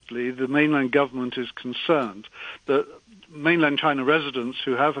manifestly the mainland government is concerned that mainland China residents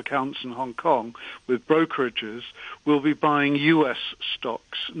who have accounts in Hong Kong with brokerages will be buying U.S.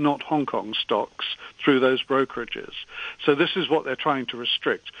 stocks, not Hong Kong stocks, through those brokerages. So this is what they're trying to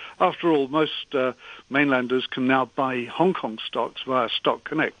restrict. After all, most mainlanders can now buy Hong Kong stocks via Stock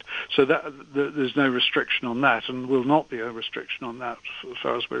Connect, so that there's no restriction on that, and will not be a restriction on that as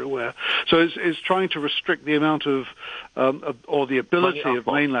far as we're aware. So it's trying to restrict the amount of or the ability of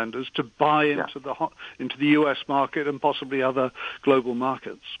mainlanders to buy into the U.S. market and possibly other global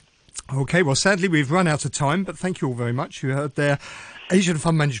markets. OK, well, sadly, we've run out of time, but thank you all very much. You heard there Asian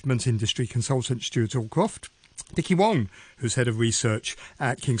Fund Management Industry Consultant Stuart Allcroft, Dickie Wong, who's Head of Research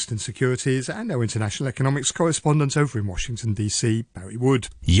at Kingston Securities, and our International Economics Correspondent over in Washington, D.C., Barry Wood.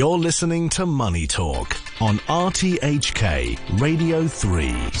 You're listening to Money Talk on RTHK Radio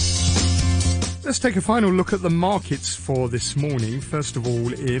 3. Let's take a final look at the markets for this morning. First of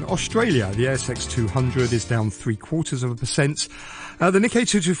all, in Australia, the ASX 200 is down 0.75%. The Nikkei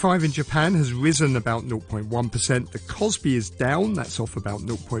 225 in Japan has risen about 0.1%. The Kospi is down. That's off about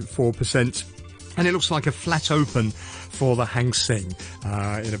 0.4%. And it looks like a flat open for the Hang Seng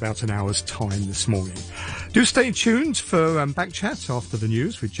in about an hour's time this morning. Do stay tuned for back chat after the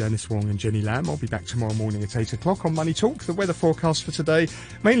news with Janice Wong and Jenny Lamb. I'll be back tomorrow morning at 8 o'clock on Money Talk. The weather forecast for today,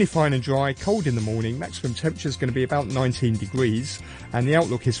 mainly fine and dry, cold in the morning. Maximum temperature is going to be about 19 degrees. And the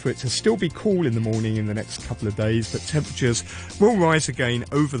outlook is for it to still be cool in the morning in the next couple of days, but temperatures will rise again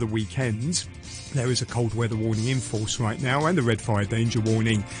over the weekend. There is a cold weather warning in force right now and a red fire danger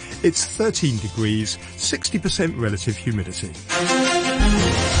warning. It's 13 degrees, 60% relative humidity.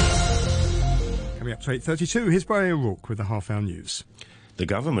 Coming up to 8:32, here's Barry O'Rourke with the half-hour news. The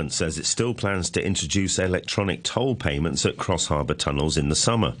government says it still plans to introduce electronic toll payments at cross-harbour tunnels in the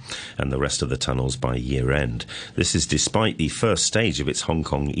summer and the rest of the tunnels by year-end. This is despite the first stage of its Hong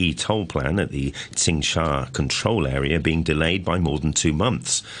Kong e-toll plan at the Tsim Sha control area being delayed by more than 2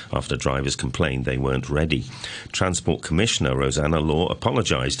 months after drivers complained they weren't ready. Transport Commissioner Rosanna Law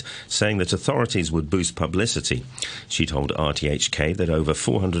apologised, saying that authorities would boost publicity. She told RTHK that over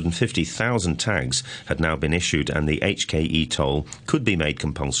 450,000 tags had now been issued and the HK e-toll could be made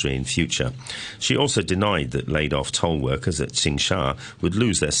compulsory in future. She also denied that laid-off toll workers at Tsim Sha would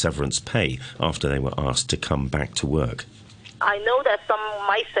lose their severance pay after they were asked to come back to work. I know that some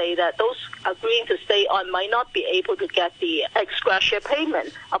might say that those agreeing to stay on might not be able to get the ex gratia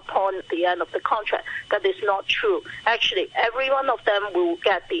payment upon the end of the contract. That is not true. Actually, every one of them will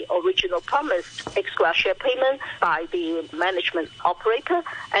get the original promised ex gratia payment by the management operator.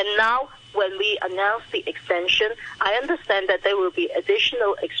 And now, when we announce the extension, I understand that there will be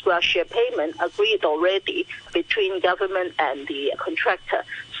additional ex gratia payment agreed already between government and the contractor.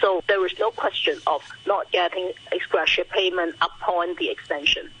 So there is no question of not getting ex gratia payment upon the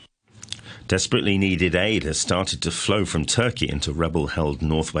extension. Desperately needed aid has started to flow from Turkey into rebel-held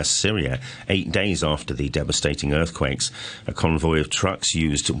northwest Syria 8 days after the devastating earthquakes. A convoy of trucks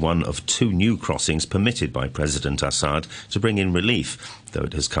used one of 2 new crossings permitted by President Assad to bring in relief, though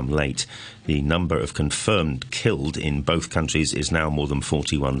it has come late. The number of confirmed killed in both countries is now more than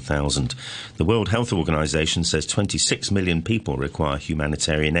 41,000. The World Health Organization says 26 million people require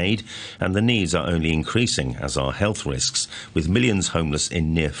humanitarian aid, and the needs are only increasing, as are health risks, with millions homeless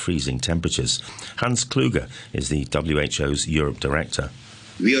in near-freezing temperatures. Hans Kluge is the WHO's Europe Director.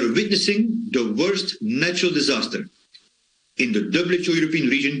 We are witnessing the worst natural disaster in the WHO European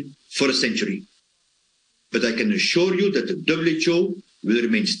region for a century. But I can assure you that the WHO will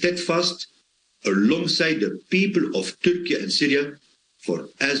remain steadfast alongside the people of Turkey and Syria for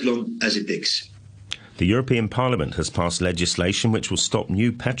as long as it takes. The European Parliament has passed legislation which will stop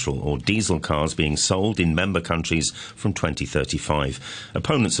new petrol or diesel cars being sold in member countries from 2035.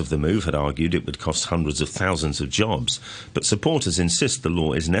 Opponents of the move had argued it would cost hundreds of thousands of jobs, but supporters insist the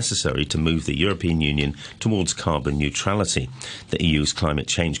law is necessary to move the European Union towards carbon neutrality. The EU's Climate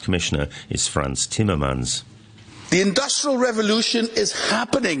Change Commissioner is Frans Timmermans. The industrial revolution is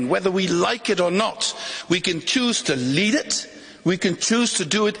happening, whether we like it or not. We can choose to lead it. We can choose to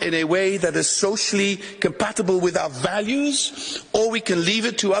do it in a way that is socially compatible with our values, or we can leave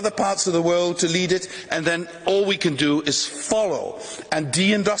it to other parts of the world to lead it, and then all we can do is follow and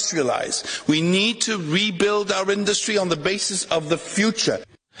deindustrialize. We need to rebuild our industry on the basis of the future.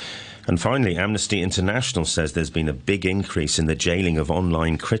 And finally, Amnesty International says there's been a big increase in the jailing of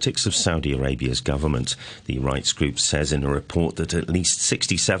online critics of Saudi Arabia's government. The rights group says in a report that at least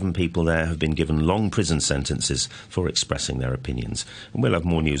 67 people there have been given long prison sentences for expressing their opinions. And we'll have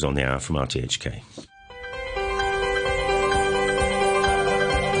more news on the hour from RTHK.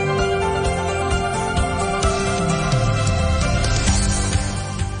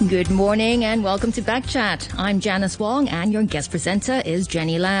 Good morning and welcome to Backchat. I'm Janice Wong and your guest presenter is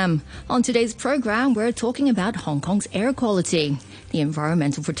Jenny Lam. On today's program, we're talking about Hong Kong's air quality. The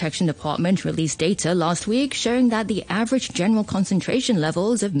Environmental Protection Department released data last week showing that the average general concentration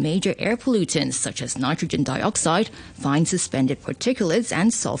levels of major air pollutants such as nitrogen dioxide, fine suspended particulates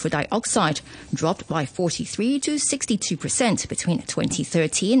and sulfur dioxide dropped by 43 to 62% between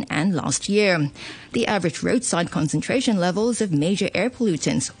 2013 and last year. The average roadside concentration levels of major air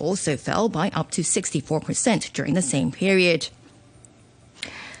pollutants also fell by up to 64% during the same period.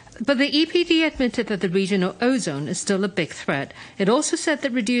 But the EPD admitted that the regional ozone is still a big threat. It also said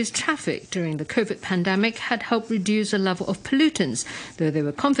that reduced traffic during the COVID pandemic had helped reduce the level of pollutants, though they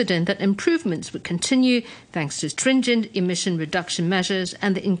were confident that improvements would continue thanks to stringent emission reduction measures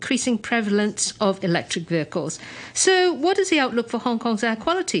and the increasing prevalence of electric vehicles. So what is the outlook for Hong Kong's air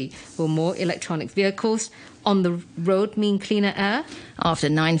quality? Will more electronic vehicles on the road mean cleaner air? After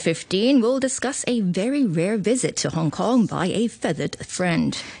 9:15, we'll discuss a very rare visit to Hong Kong by a feathered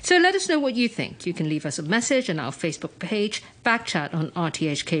friend. So let us know what you think. You can leave us a message on our Facebook page, Backchat on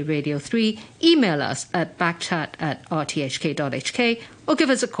RTHK Radio 3, email us at backchat@rthk.hk, or give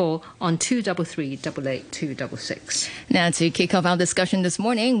us a call on 233 88 266. Now, to kick off our discussion this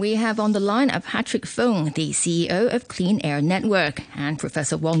morning, we have on the line Patrick Fung, the CEO of Clean Air Network, and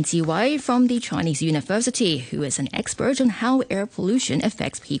Professor Wong from the Chinese University, who is an expert on how air pollution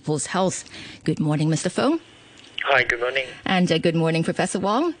affects people's health. Good morning, Mr. Fung. Hi, good morning. And good morning, Professor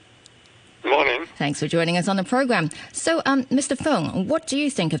Wong. Good morning. Thanks for joining us on the program. So, Mr. Fung, what do you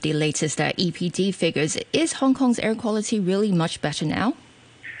think of the latest EPD figures? Is Hong Kong's air quality really much better now?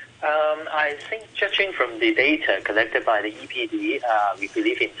 I think judging from the data collected by the EPD, we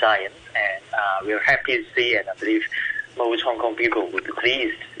believe in science, and we're happy to see, and I believe most Hong Kong people would be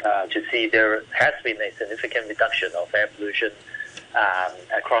pleased to see there has been a significant reduction of air pollution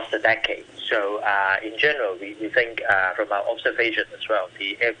across the decade. So in general, we think from our observation as well,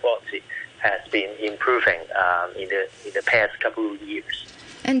 the air quality has been improving in the past couple of years.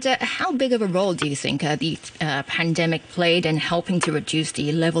 And how big of a role do you think the pandemic played in helping to reduce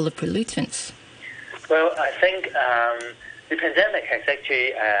the level of pollutants? Well, I think the pandemic has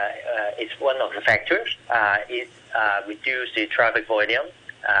actually is one of the factors. It reduced the traffic volume.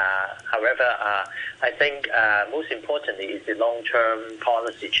 However, I think most importantly is the long-term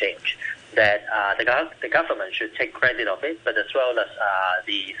policy change that the government should take credit of it, but as well as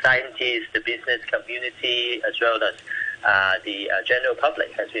the scientists, the business community, as well as the general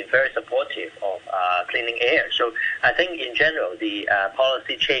public has been very supportive of cleaning air. So I think in general the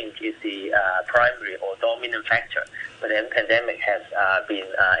policy change is the primary or dominant factor, but then pandemic has been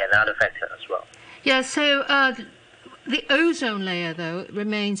another factor as well. Yeah, so the ozone layer, though,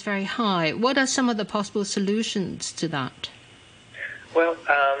 remains very high. What are some of the possible solutions to that? Well,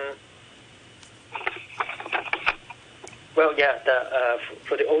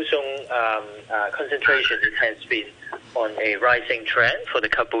 for the ozone concentration, it has been on a rising trend for the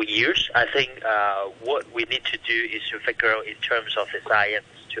couple of years. I think what we need to do is to figure out in terms of the science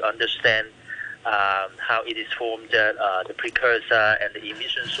to understand how it is formed, the precursor and the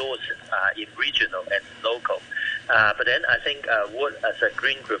emission sources in regional and local. But then I think what as a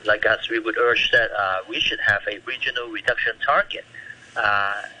green group like us, we would urge that we should have a regional reduction target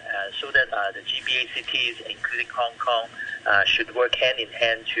so that the GBA cities, including Hong Kong, should work hand in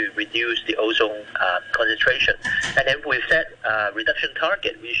hand to reduce the ozone concentration. And then with that reduction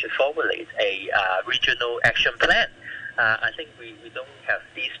target, we should formulate a regional action plan. I think we don't have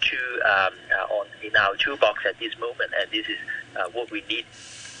these two in our toolbox at this moment, and this is what we need.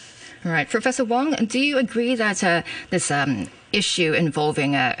 All right. Professor Wong, do you agree that this issue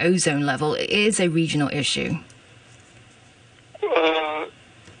involving ozone level is a regional issue?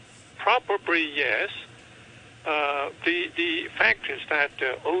 Probably yes. The fact is that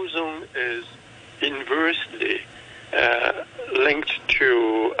ozone is inversely linked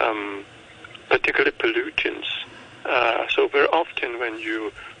to particular pollutants. So very often when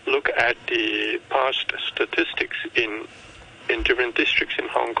you look at the past statistics in different districts in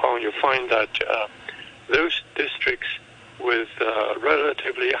Hong Kong, you find that those districts with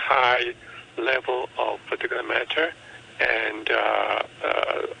relatively high level of particulate matter and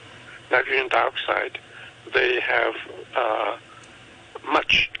nitrogen dioxide, they have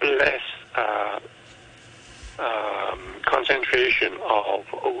much less concentration of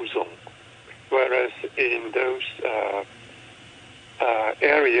ozone. Whereas in those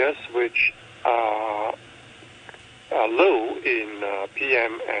areas which are low in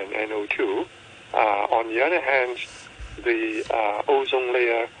PM and NO2, on the other hand, the ozone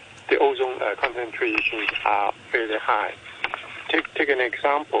layer, the ozone concentrations are fairly high. take an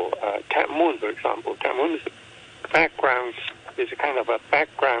example. Cat Moon, for example. Cat Moon is a kind of a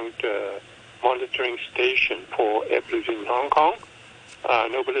background monitoring station for air pollution in Hong Kong.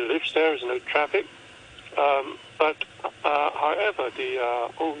 Nobody lives there. There's no traffic. But however, the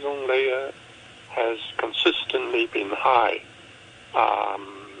ozone layer has consistently been high. I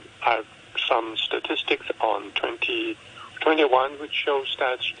have some statistics on 2021 which shows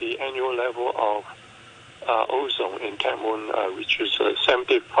that the annual level of ozone in Tamun reaches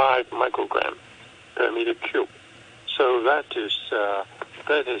 75 microgram per meter cube. So that is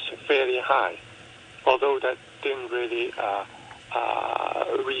fairly high, although that didn't really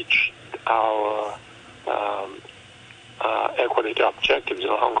reach our air quality objectives in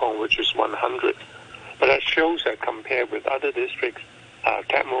Hong Kong, which is 100. But that shows that compared with other districts,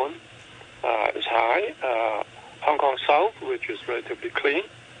 Cat Moon is high. Hong Kong South, which is relatively clean.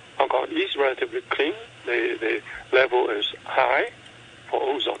 Hong Kong East, relatively clean. The level is high for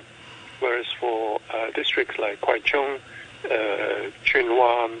ozone, whereas for districts like Kwai Chung, Tsuen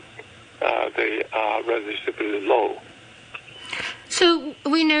Wan, they are relatively low. So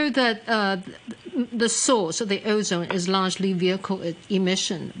we know that the source of the ozone is largely vehicle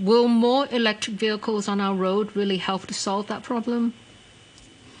emission. Will more electric vehicles on our road really help to solve that problem?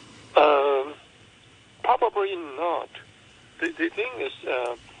 Probably not. The thing is,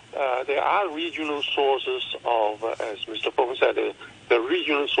 there are regional sources of, as Mr. Fung said, the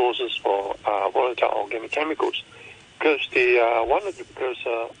regional sources for volatile organic chemicals. Because one of the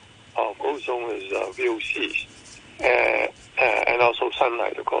precursors of ozone is VOCs, and also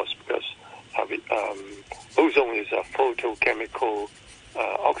sunlight, of course, because ozone is a photochemical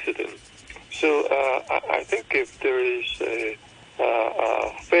oxidant. So I think if there is a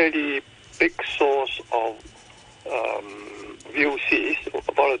fairly big source of VOCs,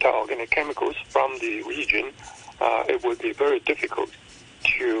 volatile organic chemicals, from the region, it would be very difficult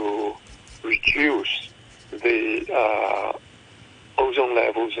to reduce the ozone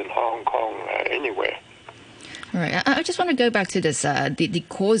levels in Hong Kong anywhere. All right. I just want to go back to this, the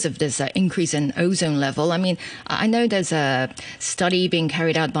cause of this increase in ozone level. I mean, I know there's a study being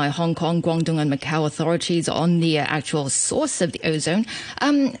carried out by Hong Kong, Guangdong and Macau authorities on the actual source of the ozone.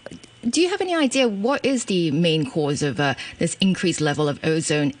 Do you have any idea what is the main cause of this increased level of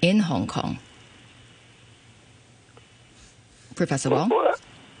ozone in Hong Kong? Professor Wong?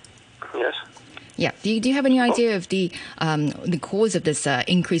 Yes. Yeah. Do you have any idea of the cause of this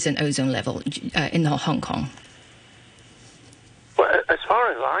increase in ozone level in Hong Kong? Well, as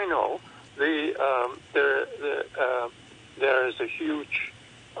far as I know, there is a huge,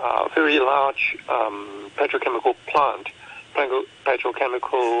 very large petrochemical plant,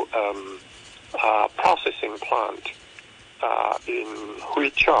 petrochemical processing plant in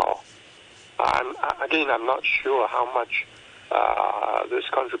Huiqiao. I'm not sure how much this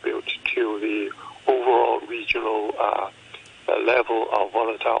contributes to the overall regional level of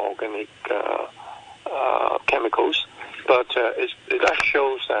volatile organic chemicals. But that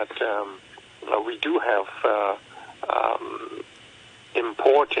shows that we do have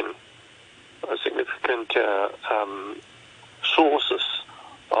important, significant sources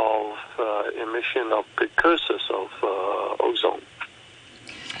of emission of precursors of ozone,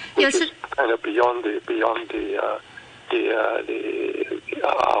 which is kind of beyond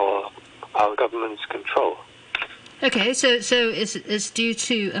our government's control. Okay, so it's due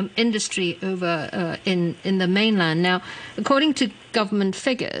to industry over in the mainland. Now, according to government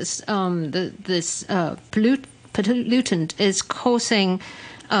figures, this pollutant is causing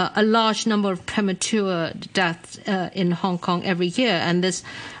a large number of premature deaths in Hong Kong every year, and this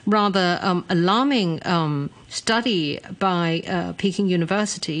rather alarming study by Peking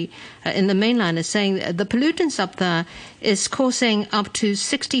University in the mainland is saying that the pollutants up there is causing up to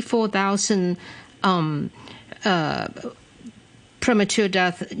 64,000 premature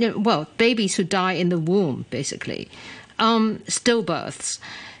death, babies who die in the womb, basically, stillbirths.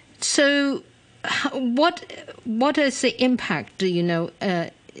 So what is the impact, do you know,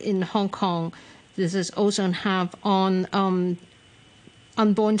 in Hong Kong does this ozone have on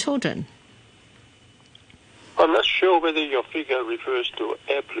unborn children? I'm not sure whether your figure refers to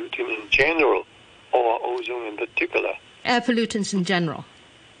air pollutant in general or ozone in particular. Air pollutants in general.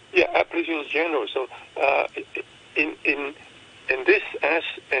 Yeah, air pollution in general. So, in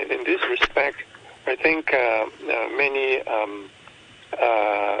this respect, I think many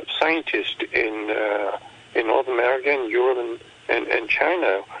scientists in North America and Europe and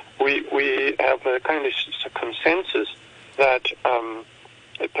China, we have a kind of consensus that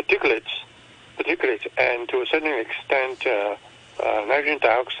particulates, and to a certain extent nitrogen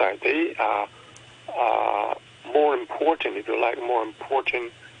dioxide, they are more important, if you like,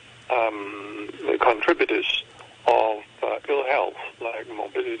 contributors of ill health, like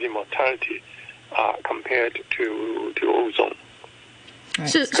morbidity, mortality, compared to ozone.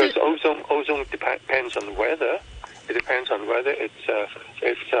 Right. Because ozone depends on weather. It depends on whether it's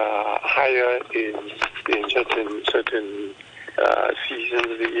higher in certain seasons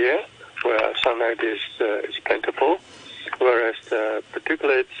of the year where sunlight is plentiful, whereas the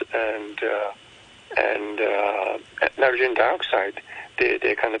particulates and nitrogen dioxide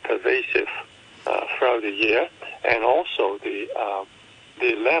they're kind of pervasive throughout the year, and also the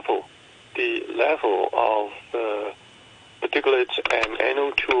level of particulates and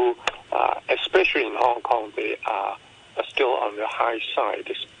NO2, especially in Hong Kong, they are still on the high side.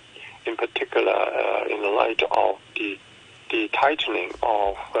 In particular, in the light of the tightening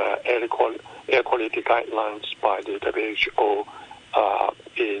of air quality guidelines by the WHO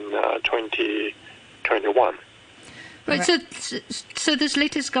in 2021. Right. So this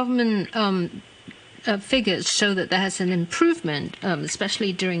latest government figures show that there has an improvement,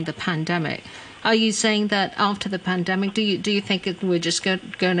 especially during the pandemic. Are you saying that after the pandemic, do you think we're just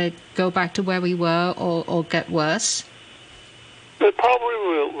going to go back to where we were, or get worse? It probably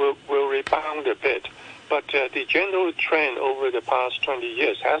will rebound a bit, but the general trend over the past 20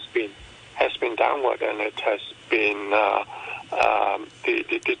 years has been downward, and it has been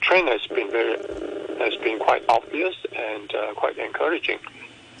the trend has been quite obvious and quite encouraging.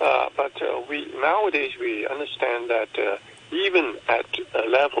 But nowadays we understand that even at a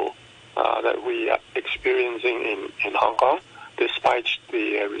level that we are experiencing in Hong Kong, despite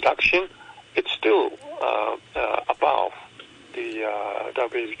the reduction, it's still above the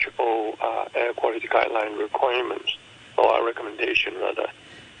WHO air quality guideline requirements, or recommendation rather.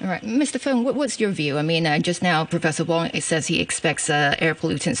 All right. Mr. Fung, what's your view? I mean, just now Professor Wong says he expects air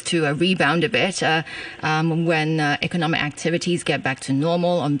pollutants to rebound a bit when economic activities get back to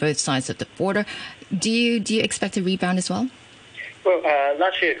normal on both sides of the border. Do you expect a rebound as well? Well,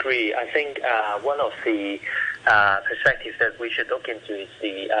 largely agree. I think one of the perspectives that we should look into is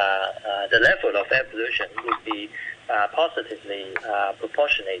the level of air pollution would be positively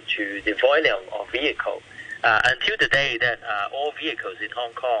proportionate to the volume of vehicle. Until the day that all vehicles in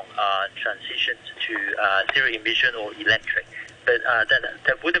Hong Kong are transitioned to zero emission or electric. But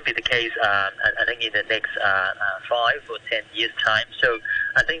that wouldn't be the case, I think, in the next 5 or 10 years' time. So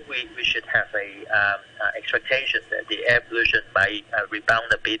I think we should have a expectation that the air pollution might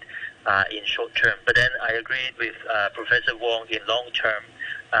rebound a bit in short term. But then I agree with Professor Wong in long term.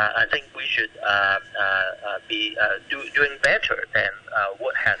 I think we should be doing better than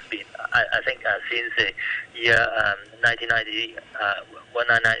what has been. I think since the year 1990,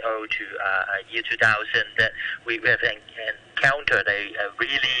 1990 to year 2000, that we have encountered a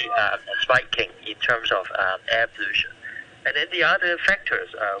really spiking in terms of air pollution. And then the other factors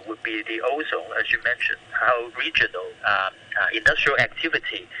would be the ozone, as you mentioned, how regional industrial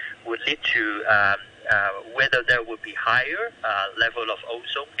activity would lead to whether there would be higher level of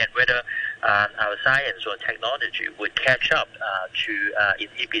ozone, and whether our science or technology would catch up to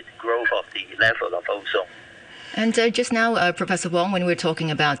inhibit growth of the level of ozone. And just now, Professor Wong, when we were talking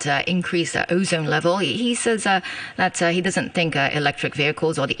about increased ozone level, he says that he doesn't think electric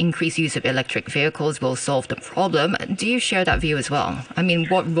vehicles or the increased use of electric vehicles will solve the problem. Do you share that view as well? I mean,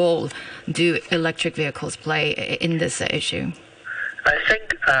 what role do electric vehicles play in this issue? I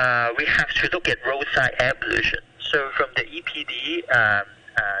think we have to look at roadside air pollution. So from the EPD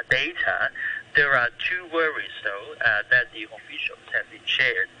data, there are two worries, though, that the officials have been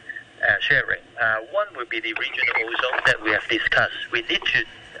sharing. One would be the regional ozone that we have discussed. We need to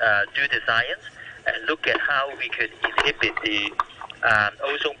do the science and look at how we could inhibit the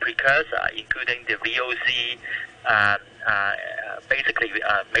ozone precursor, including the VOC, basically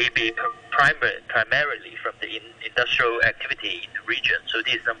maybe primarily from the industrial activity in the region. So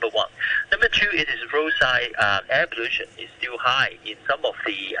this is number one. Number two, it is roadside air pollution is still high in some of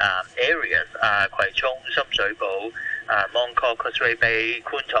the areas, Kwai Chung, Sham Shui Po, Mong Kok, Causeway Bay,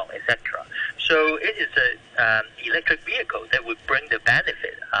 Kwun Tong, etc. So it is an electric vehicle that would bring the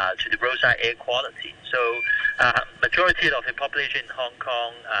benefit to the roadside air quality. So majority of the population in Hong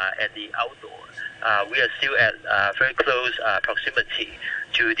Kong at the outdoor, we are still at very close proximity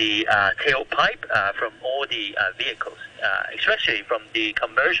to the tailpipe from all the vehicles, especially from the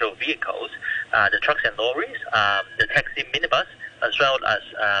commercial vehicles, the trucks and lorries, the taxi minibus, as well as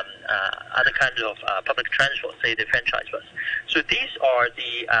other kinds of public transport, say the franchise bus. So these are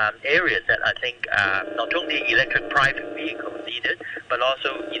the areas that I think not only electric private vehicles needed, but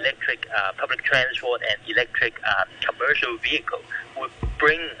also electric public transport and electric commercial vehicle would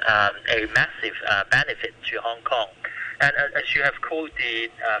bring a massive benefit to Hong Kong. And as you have quoted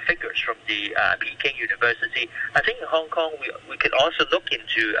the figures from the Peking University, I think in Hong Kong we could also look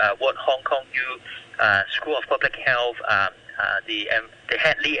into what Hong Kong U School of Public Health, the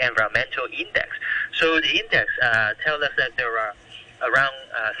Hadley Environmental Index. So the index tells us that there are around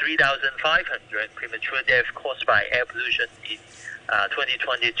 3,500 premature deaths caused by air pollution in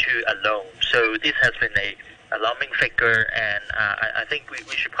 2022 alone. So this has been a alarming figure, and I think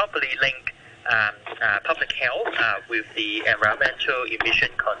we should probably link public health with the environmental emission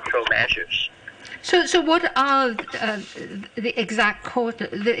control measures. So what are the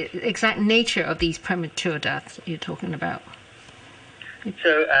exact nature of these premature deaths you're talking about?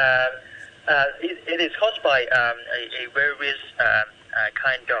 So it is caused by a various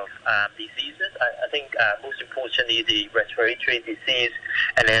kind of diseases. I think most importantly the respiratory disease,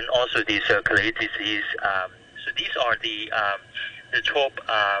 and then also the circulatory disease. So these are the top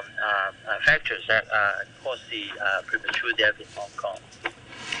factors that cause the premature death in Hong Kong.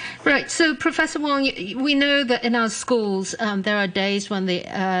 Right. So, Professor Wong, we know that in our schools there are days when the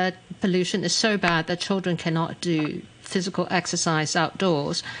air pollution is so bad that children cannot do physical exercise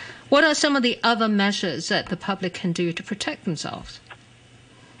outdoors. What are some of the other measures that the public can do to protect themselves?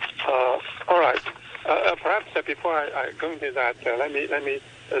 All right. Perhaps before I go into that, let me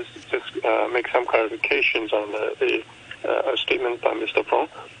just make some clarifications on the statement by Mr. Fung.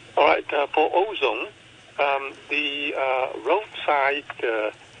 All right. For ozone, the roadside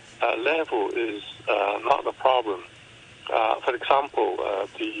level is not a problem. For example,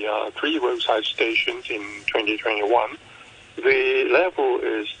 the 3 roadside stations in 2021, the level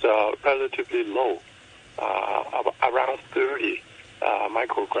is relatively low, around 30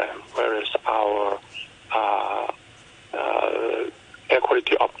 microgram, whereas our air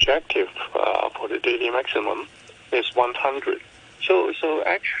quality objective for the daily maximum is 100. So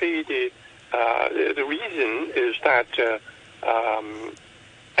actually the reason is that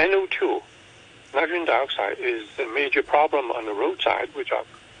NO2, nitrogen dioxide, is a major problem on the roadside, which are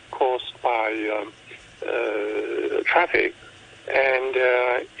caused by traffic, and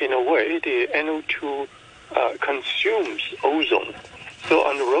in a way the NO2 consumes ozone. So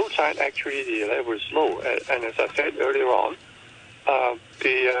on the roadside, actually the level is low, and as I said earlier on,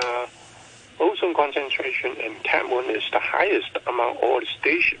 the ozone concentration in Tab 1 is the highest among all the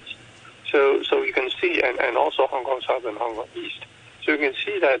stations. So you can see, and also Hong Kong South and Hong Kong East. So you can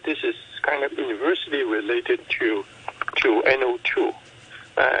see that this is kind of universally related to NO2.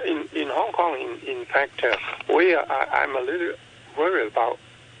 In Hong Kong, in fact, I'm a little worried about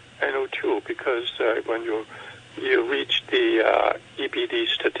NO2 because when you reach the EPD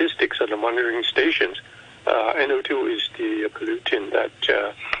statistics of the monitoring stations, NO2 is the pollutant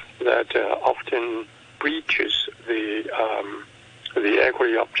that often breaches the air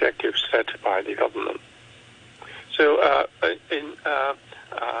quality objectives set by the government. So,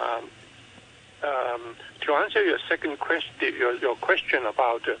 to answer your second question, your question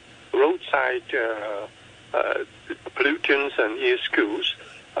about roadside pollutants and near schools,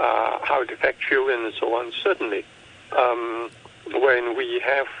 how it affects children and so on, certainly, when we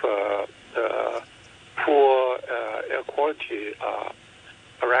have poor air quality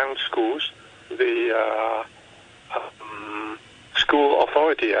around schools, the school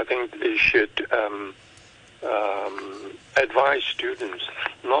authority, I think they should advise students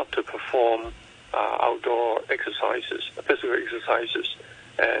not to perform outdoor exercises, physical exercises,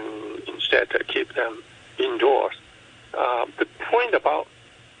 and instead keep them indoors. The point about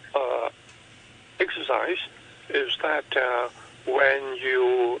exercise is that when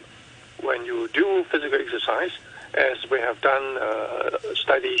you do physical exercise, as we have done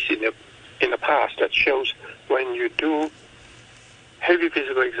studies in the past that shows when you do heavy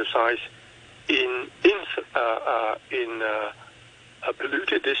physical exercise in a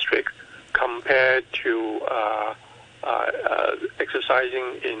polluted district compared to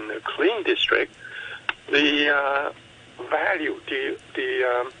exercising in a clean district, the value, the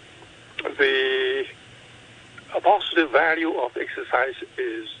positive value of exercise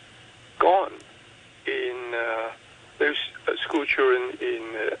is gone in those school children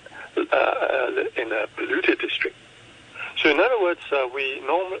in a polluted district. So in other words, we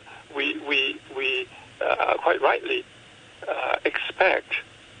quite rightly expect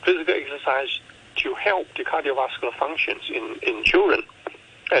physical exercise to help the cardiovascular functions in children,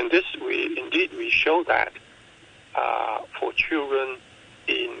 and this we show that for children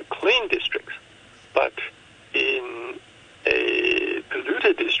in clean districts, but in a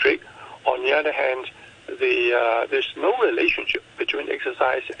polluted district, on the other hand, there's no relationship between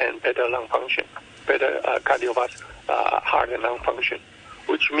exercise and better lung function, better cardiovascular heart and lung function,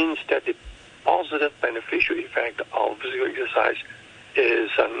 which means that the positive beneficial effect of physical exercise is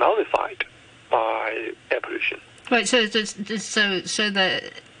nullified by air pollution. Right. So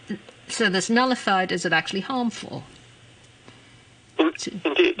that's nullified. Is it actually harmful?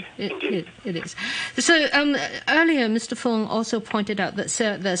 Indeed. It is. So earlier, Mr. Fung also pointed out that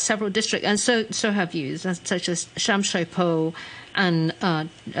there are several districts, and so have you, such as Sham Shui Po and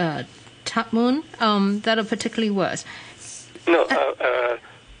Tap Mun, that are particularly worse. No,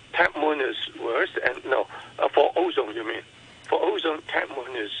 Tap Mun is worse, and for ozone, you mean? For ozone, Tap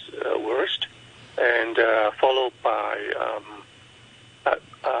Mun is worst, and followed by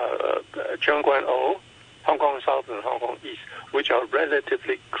Zhangguan O, Hong Kong South and Hong Kong East, which are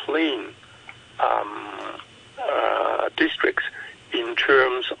relatively clean districts in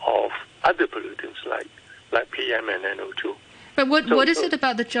terms of other pollutants like PM and NO2. But what is it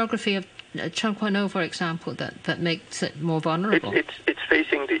about the geography of Zhangguan O, for example, that makes it more vulnerable? It's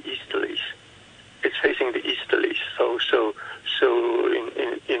facing the easterlies. It's facing the easterlies. So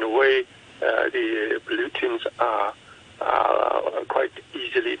in a way, the pollutants are quite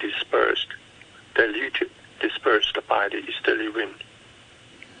easily dispersed by the easterly wind.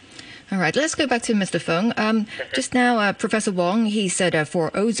 All right, let's go back to Mr. Fung. Just now, Professor Wong, he said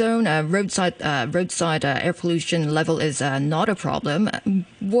for ozone, roadside air pollution level is not a problem.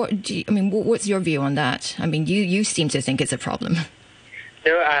 What's your view on that? I mean, you seem to think it's a problem.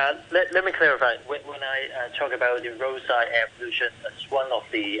 No, let me clarify. When I talk about the roadside air pollution as one of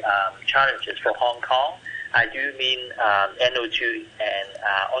the challenges for Hong Kong, I do mean NO2 and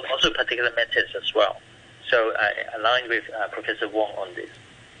also particulate matters as well. So I align with Professor Wong on this.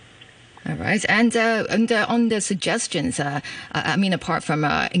 All right. And on the suggestions, apart from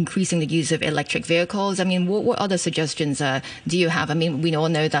increasing the use of electric vehicles, what other suggestions do you have? We all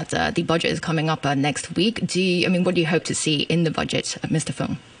know that the budget is coming up next week. What do you hope to see in the budget, Mr.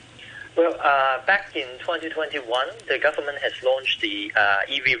 Fung? Well, back in 2021, the government has launched the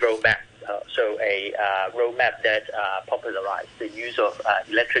EV roadmap. So a roadmap that popularized the use of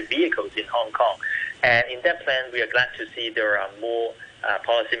electric vehicles in Hong Kong. And in that plan, we are glad to see there are more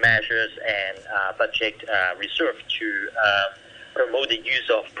policy measures and budget reserved to promote the use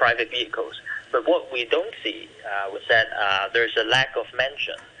of private vehicles. But what we don't see was that there's a lack of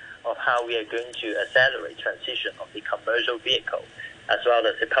mention of how we are going to accelerate transition of the commercial vehicle as well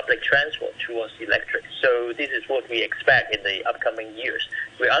as the public transport towards electric. So this is what we expect in the upcoming years.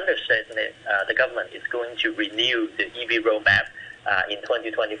 We understand that the government is going to renew the EV roadmap in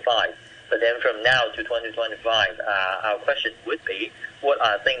 2025. But then from now to 2025, our question would be, what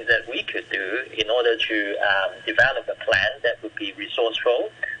are things that we could do in order to develop a plan that would be resourceful,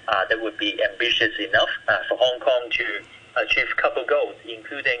 that would be ambitious enough for Hong Kong to achieve a couple goals,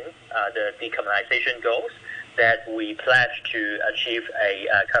 including the decarbonization goals, that we pledge to achieve a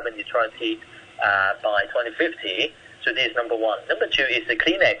carbon neutrality by 2050. So this is number one. Number two is the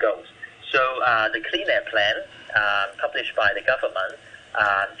clean air goals. So the clean air plan published by the government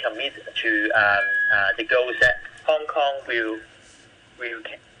commit to the goals that Hong Kong's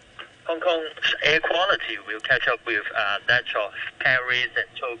air quality will catch up with that of Paris and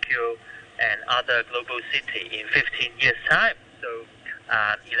Tokyo and other global cities in 15 years' time. So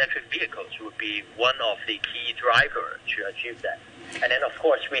electric vehicles would be one of the key drivers to achieve that. And then, of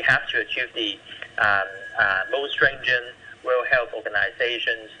course, we have to achieve the most stringent World Health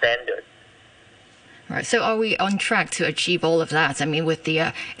Organization standard. All right. So are we on track to achieve all of that? With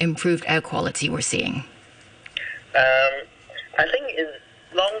the improved air quality we're seeing? I think in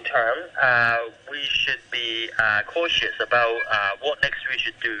long term, we should be cautious about what next we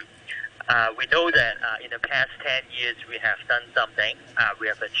should do. We know that in the past 10 years we have done something. We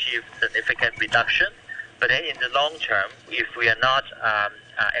have achieved significant reduction. But then in the long term, if we are not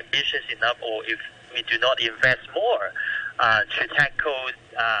ambitious enough, or if we do not invest more to tackle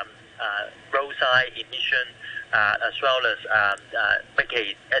roadside emission, as well as make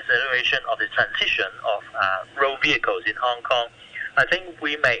a acceleration of the transition of road vehicles in Hong Kong, I think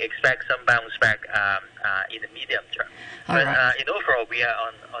we may expect some bounce back in the medium term. All but right. in overall, we are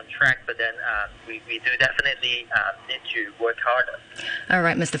on track, but then we do definitely need to work harder. All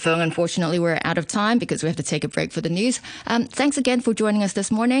right, Mr. Fung, unfortunately, we're out of time because we have to take a break for the news. Thanks again for joining us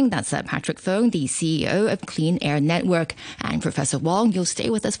this morning. That's Patrick Fung, the CEO of Clean Air Network. And Professor Wong, you'll stay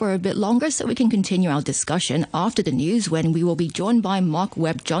with us for a bit longer so we can continue our discussion after the news when we will be joined by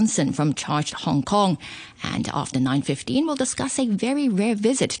Webb Johnson from Charged Hong Kong. And after 9:15, we'll discuss a very rare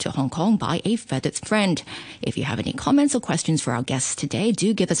visit to Hong Kong by a feathered friend. If you have any comments or questions for our guests today,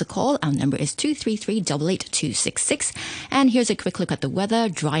 do give us a call. Our number is 233-88266. And here's a quick look at the weather.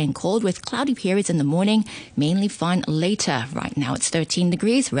 Dry and cold with cloudy periods in the morning, mainly fine later. Right now it's 13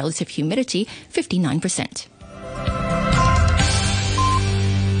 degrees, relative humidity 59%.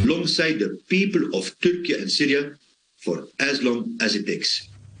 Alongside the people of Turkey and Syria for as long as it takes.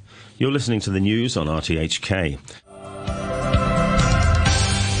 You're listening to the news on RTHK.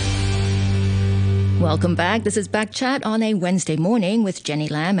 Welcome back. This is Back Chat on a Wednesday morning with Jenny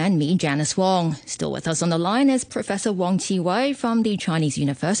Lam and me, Janice Wong. Still with us on the line is Professor Wong Chi-wei from the Chinese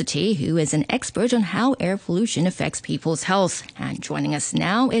University, who is an expert on how air pollution affects people's health. And joining us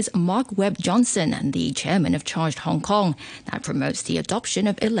now is Webb Johnson, the chairman of Charged Hong Kong, that promotes the adoption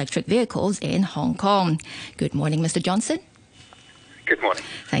of electric vehicles in Hong Kong. Good morning, Mr. Johnson. Good morning.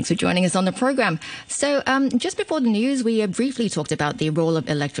 Thanks for joining us on the program. So just before the news, we briefly talked about the role of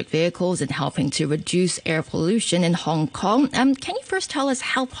electric vehicles in helping to reduce air pollution in Hong Kong. Can you first tell us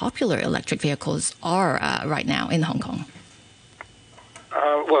how popular electric vehicles are right now in Hong Kong?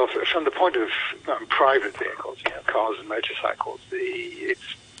 Well, from the point of private vehicles, cars and motorcycles,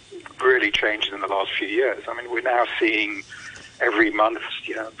 it's really changed in the last few years. I mean, we're now seeing every month,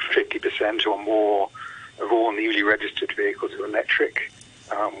 50% or more of all newly registered vehicles are electric.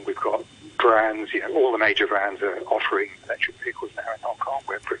 We've got brands, all the major brands are offering electric vehicles now in Hong Kong,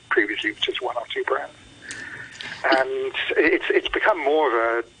 where previously it was just one or two brands. And it's become more of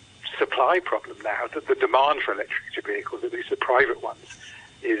a supply problem now, that the demand for electric vehicles, at least the private ones,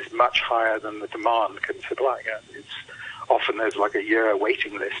 is much higher than the demand can supply. Often there's like a year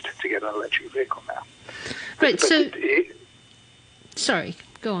waiting list to get an electric vehicle now. Right, sorry,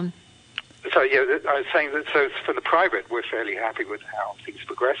 go on. So, I was saying that for the private, we're fairly happy with how things are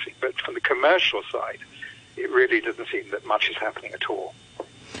progressing. But from the commercial side, it really doesn't seem that much is happening at all.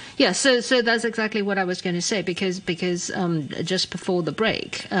 Yeah, so that's exactly what I was going to say, because just before the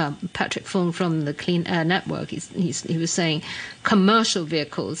break, Patrick Fung from the Clean Air Network, he was saying commercial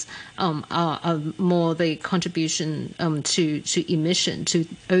vehicles are more the contribution to emission, to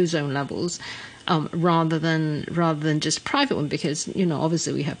ozone levels. Rather than just private one, because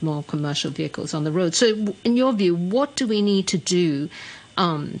obviously we have more commercial vehicles on the road. So, in your view, what do we need to do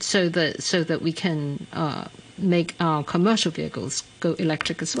so that we can make our commercial vehicles go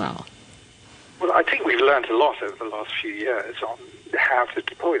electric as well? Well, I think we've learned a lot over the last few years on how to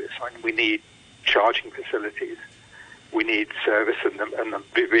deploy this. I mean, we need charging facilities, we need service and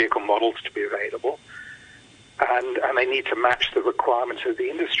the vehicle models to be available. And they need to match the requirements of the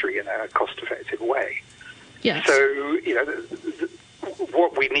industry in a cost-effective way. Yes. So,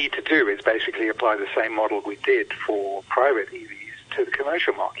 what we need to do is basically apply the same model we did for private EVs to the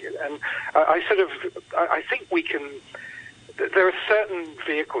commercial market. And I think we can. There are certain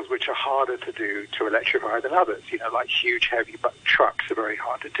vehicles which are harder to do to electrify than others. Like huge, heavy trucks are very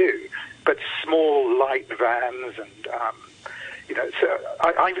hard to do, but small, light vans and So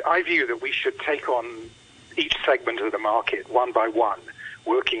I view that we should take on each segment of the market one by one,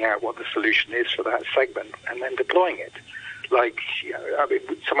 working out what the solution is for that segment and then deploying it. Like,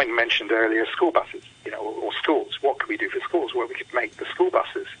 someone mentioned earlier school buses, or schools. What can we do for schools? Well, we could make the school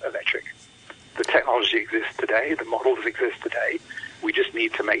buses electric. The technology exists today, the models exist today. We just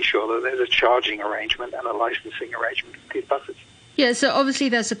need to make sure that there's a charging arrangement and a licensing arrangement for these buses. Yeah, so obviously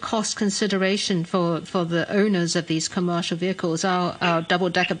there's a cost consideration for the owners of these commercial vehicles. Our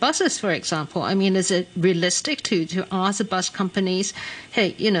double-decker buses, for example, I mean, is it realistic to ask the bus companies,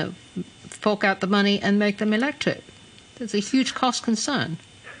 hey, fork out the money and make them electric? There's a huge cost concern.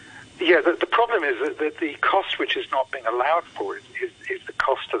 Yeah, the problem is that the cost which is not being allowed for is the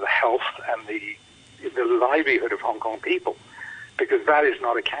cost of the health and the livelihood of Hong Kong people, because that is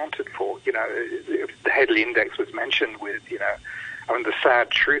not accounted for. The Headley Index was mentioned with, the sad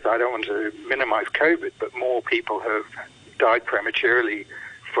truth, I don't want to minimize COVID, but more people have died prematurely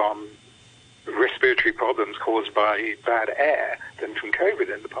from respiratory problems caused by bad air than from COVID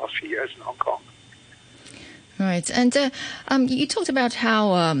in the past few years in Hong Kong. Right. And you talked about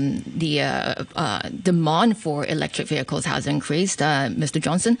how the demand for electric vehicles has increased, Mr.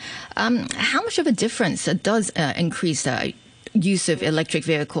 Johnson. How much of a difference does increased use of electric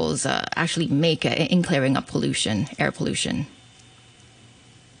vehicles actually make in clearing up pollution, air pollution?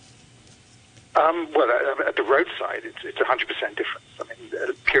 Well, at the roadside, it's 100% different. I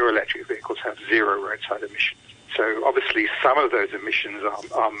mean, pure electric vehicles have zero roadside emissions. So obviously some of those emissions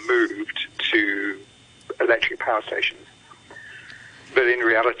are moved to electric power stations. But in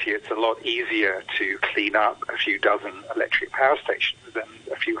reality, it's a lot easier to clean up a few dozen electric power stations than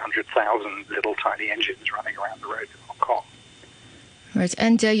a few 100,000 little tiny engines running around the roads in Hong Kong. Right,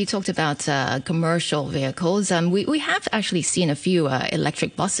 and you talked about commercial vehicles. We have actually seen a few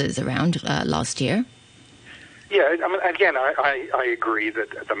electric buses around last year. Yeah, I mean, again, I agree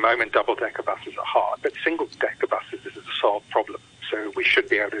that at the moment double-decker buses are hard, but single-decker buses is a solved problem. So we should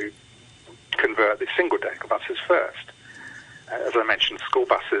be able to convert the single-decker buses first. As I mentioned, school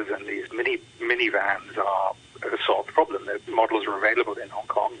buses and these minivans are a solved problem. The models are available in Hong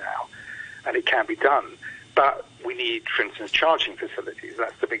Kong now, and it can be done. But we need, for instance, charging facilities.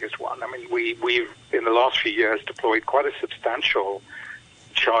 That's the biggest one. I mean, we've, in the last few years, deployed quite a substantial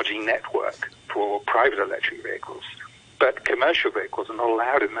charging network for private electric vehicles. But commercial vehicles are not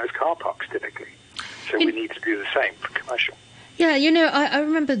allowed in those car parks typically. So we need to do the same for commercial. Yeah, I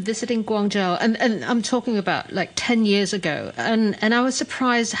remember visiting Guangzhou, and I'm talking about like 10 years ago, and I was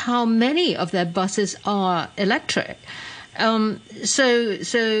surprised how many of their buses are electric.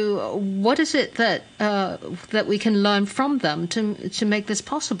 So what is it that we can learn from them to make this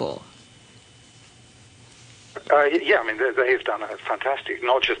possible? Yeah, I mean, they've done a fantastic,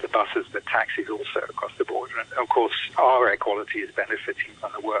 not just the buses, but taxis also across the board. And of course, our air quality is benefiting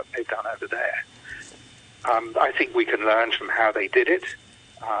from the work they've done over there. I think we can learn from how they did it.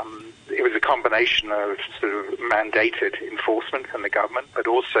 It was a combination of sort of mandated enforcement from the government, but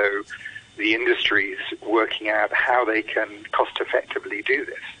also the industries working out how they can cost-effectively do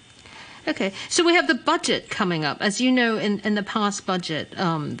this. Okay, so we have the budget coming up. As you know, in the past budget,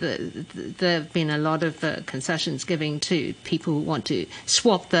 there have been a lot of concessions given to people who want to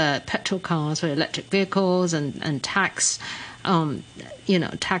swap their petrol cars for electric vehicles and tax,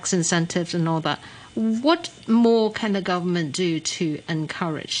 tax incentives and all that. What more can the government do to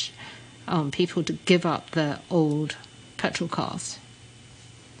encourage people to give up their old petrol cars,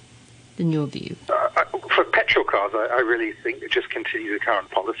 in your view? For petrol cars, I really think they just continue the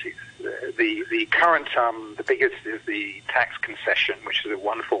current policies. The current, the biggest is the tax concession, which is a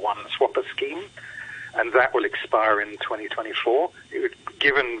one-for-one swapper scheme, and that will expire in 2024.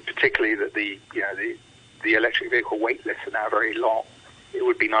 Given particularly that the electric vehicle wait lists are now very long, it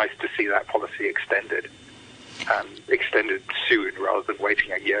would be nice to see that policy extended soon rather than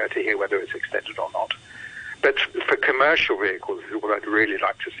waiting a year to hear whether it's extended or not. But for commercial vehicles, what I'd really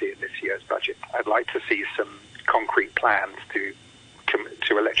like to see in this year's budget, I'd like to see some concrete plans to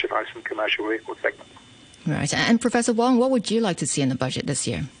electrify some commercial vehicle segments. Right. And Professor Wong, what would you like to see in the budget this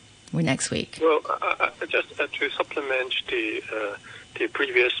year or next week? Well, just to supplement the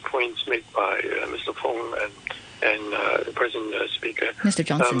previous points made by Mr. Fung and the present speaker, Mr.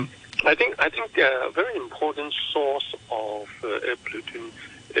 Johnson. I think a very important source of air pollution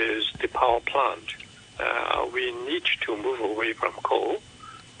is the power plant. We need to move away from coal.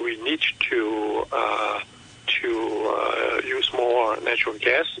 We need to use more natural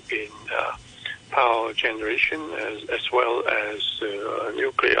gas in power generation as well as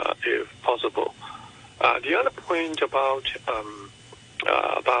nuclear, if possible. The other point about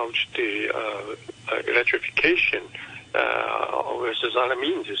the electrification versus other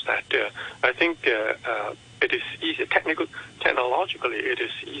means is that I think it is easy, technologically, it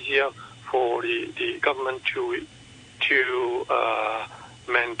is easier for the government to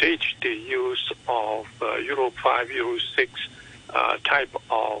mandate the use of Euro 5, Euro 6 type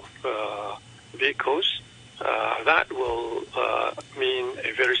of vehicles. That will mean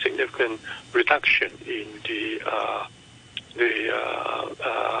a very significant reduction in the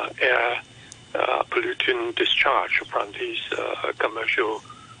air pollutant discharge from these commercial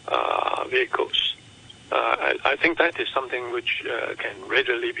vehicles. I think that is something which can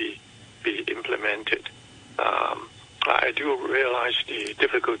readily be implemented. I do realize the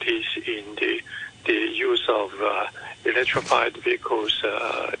difficulties in the use of electrified vehicles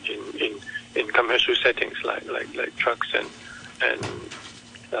in commercial settings like trucks and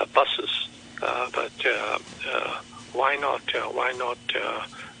buses. But why not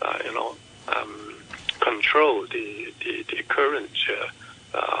control the current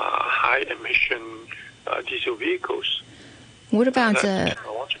high emission diesel vehicles? What about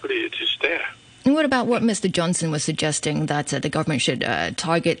technologically it is there? And what about what Mr. Johnson was suggesting, that the government should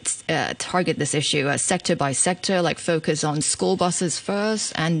target this issue sector by sector, like focus on school buses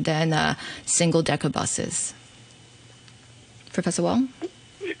first and then single-decker buses? Professor Wong?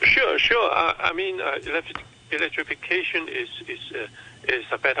 Sure. I mean, electrification is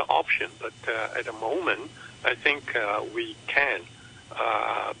a better option, but at the moment, I think we can.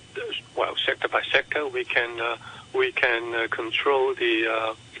 Sector by sector, we can control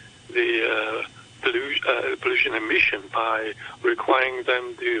the pollution emission by requiring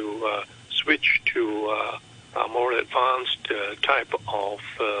them to switch to a more advanced type of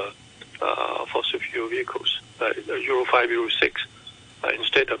fossil fuel vehicles, Euro 5, Euro 6,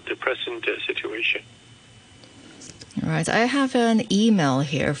 instead of the present situation. All right. I have an email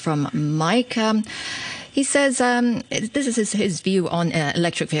here from Mike. He says, this is his view on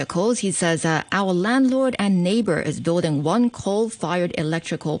electric vehicles. He says, our landlord and neighbor is building one coal-fired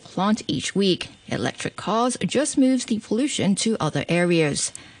electrical plant each week. Electric cars just moves the pollution to other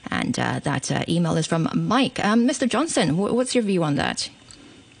areas. And that email is from Mike. Mr. Johnson, what's your view on that?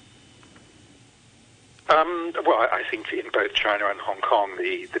 I think in both China and Hong Kong,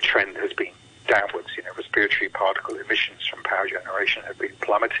 the trend has been downwards. Respiratory particle emissions from power generation have been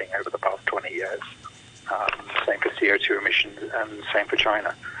plummeting over the past 20 years. Same for CO2 emissions and same for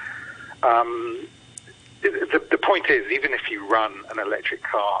China. The point is, even if you run an electric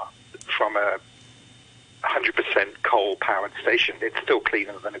car from a 100% coal-powered station, it's still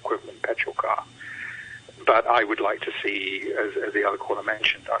cleaner than an equivalent petrol car. But I would like to see, as the other caller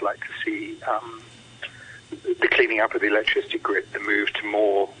mentioned, I'd like to see the cleaning up of the electricity grid, the move to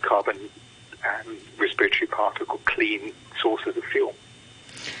more carbon and respiratory particle clean sources of fuel.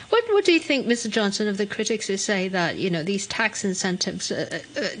 What do you think, Mr. Johnson, of the critics who say that, these tax incentives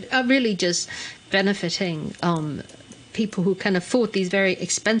are really just benefiting people who can afford these very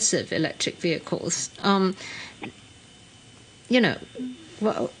expensive electric vehicles?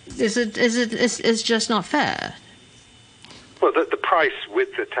 It's just not fair. Well, the price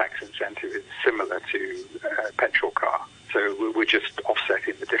with the tax incentive is similar to a petrol car, so we're just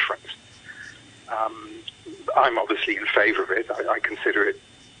offsetting the difference. I'm obviously in favour of it. I consider it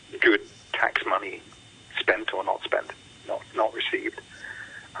good tax money spent or not spent, not received.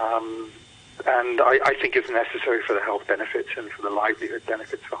 And I think it's necessary for the health benefits and for the livelihood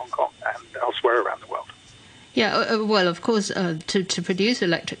benefits for Hong Kong and elsewhere around the world. Yeah, well, of course, to produce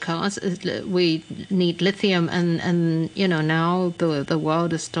electric cars, we need lithium, and now the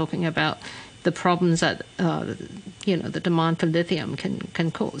world is talking about the problems that the demand for lithium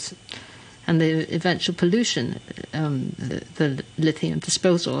can cause, and the eventual pollution the lithium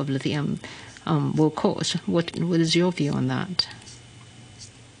disposal of lithium will cause. What is your view on that?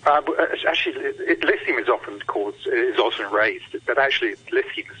 Actually, lithium is often raised, but actually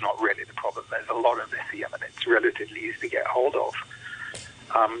lithium is not really the problem. There's a lot of lithium, and it's relatively easy to get hold of.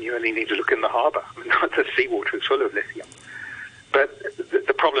 You only need to look in the harbour. The seawater is full of lithium. But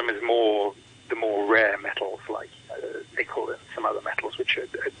the problem is the more rare metals like nickel and some other metals, which are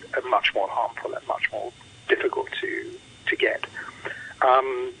much more harmful and much more difficult to get.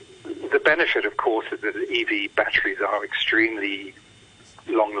 The benefit, of course, is that EV batteries are extremely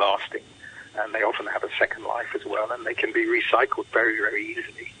long-lasting, and they often have a second life as well, and they can be recycled very, very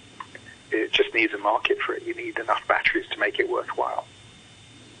easily. It just needs a market for it. You need enough batteries to make it worthwhile.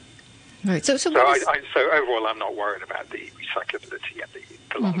 Right. So overall, I'm not worried about the recyclability and the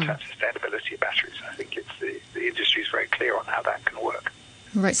long-term sustainability of batteries. I think the industry is very clear on how that can work.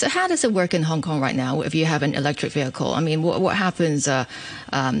 Right. So how does it work in Hong Kong right now if you have an electric vehicle? I mean, what happens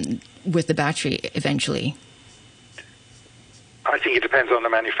with the battery eventually? I think it depends on the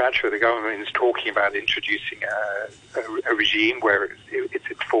manufacturer. The government is talking about introducing a regime where it's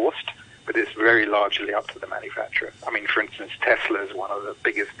enforced, but it's very largely up to the manufacturer. I mean, for instance, Tesla is one of the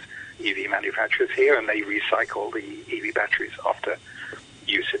biggest EV manufacturers here, and they recycle the EV batteries after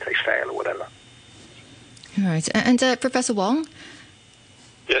use if they fail or whatever. All right. And Professor Wong?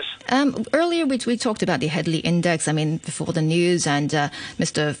 Yes. Earlier we talked about the Headley Index, before the news, and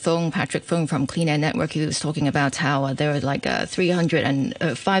Mr. Fung, Patrick Fung from Clean Air Network, he was talking about how there were like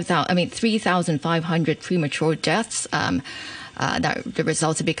 3,500 premature deaths that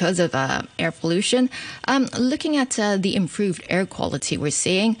resulted because of air pollution. Looking at the improved air quality we're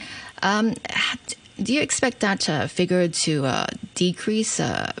seeing, do you expect that figure to decrease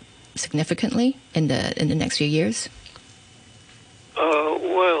significantly in the next few years?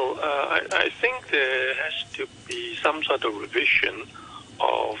 I think there has to be some sort of revision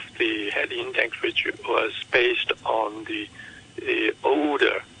of the head index, which was based on the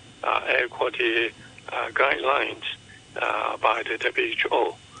older air quality guidelines by the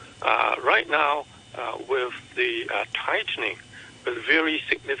WHO. Right now, with the very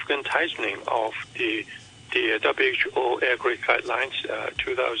significant tightening of the WHO air quality guidelines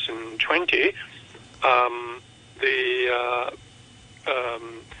 2020, the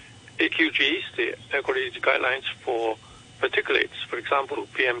AQGs, the air quality guidelines for particulates, for example,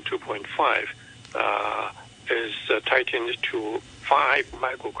 PM 2.5, is tightened to 5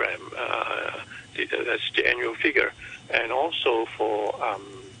 microgram. That's the annual figure. And also for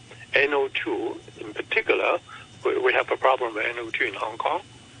NO2 in particular, we have a problem with NO2 in Hong Kong.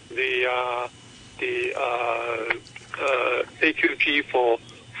 The AQG for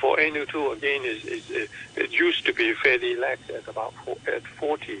NO2 again it used to be fairly lax at about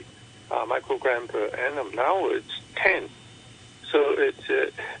 40 microgram per annum. Now it's 10. So it's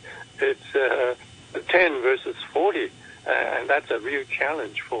 10 versus 40, and that's a real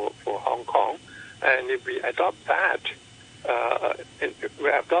challenge for Hong Kong. And if we adopt that,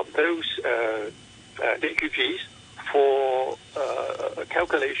 those AQGs for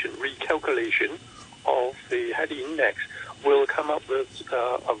recalculation of the head index, will come up with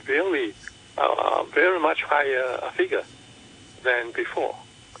a very much higher figure than before.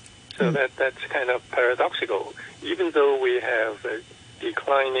 So that's kind of paradoxical. Even though we have a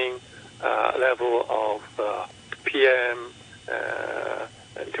declining level of PM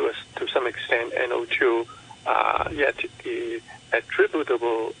and to some extent NO2, yet the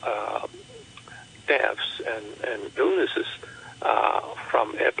attributable deaths and illnesses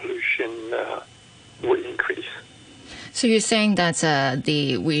from air pollution will increase. So you're saying that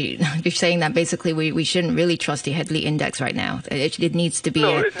you're saying that basically we shouldn't really trust the Headley Index right now. It needs to be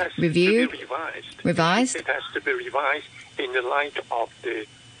reviewed, revised. It has to be revised in the light of the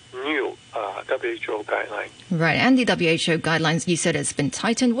new WHO guideline. Right, and the WHO guidelines, you said it's been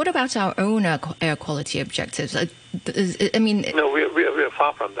tightened. What about our own air quality objectives? No, we're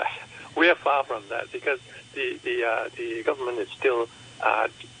far from that. We are far from that because the government is still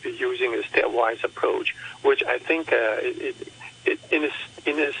using a stepwise approach, which I think in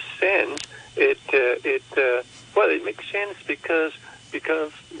a sense it makes sense because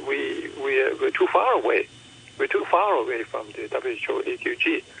we're too far away. We're too far away from the WHO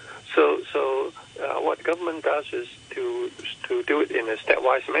AQG. So what the government does is to do it in a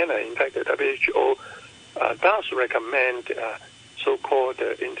stepwise manner. In fact, the WHO does recommend so-called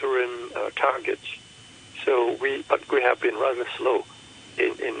interim targets. But we have been rather slow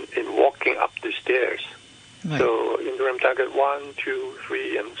in walking up the stairs. Right. So interim target 1, 2,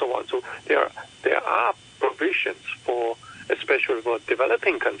 3, and so on. So there are provisions for, especially for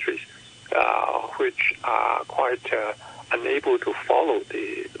developing countries, which are quite unable to follow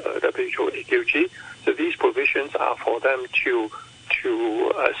the WHO AQG. So these provisions are for them to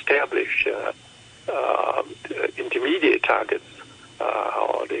establish intermediate targets,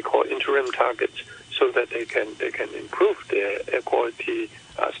 or they call interim targets, so that they can improve their air quality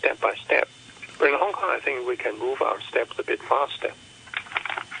step by step. But in Hong Kong, I think we can move our steps a bit faster.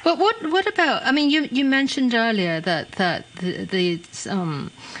 But what about? I mean, you mentioned earlier that the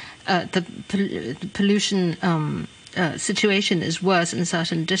pollution situation is worse in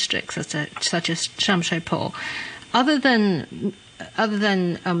certain districts, such as Sham Shui Po. Other than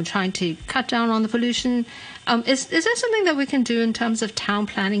trying to cut down on the pollution, is there something that we can do in terms of town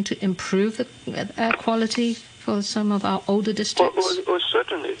planning to improve the air quality for some of our older districts? Well,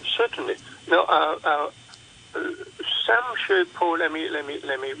 certainly. No, Sham Shui Po. Let me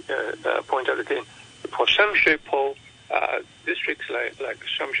point out again. For Sham Shui Po districts like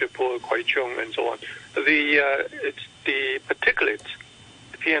Sham Shui Po, Kwai Chung, and so on, it's the particulates,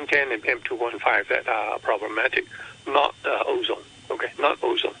 the PM10 and PM2.5 that are problematic, not ozone. Okay, not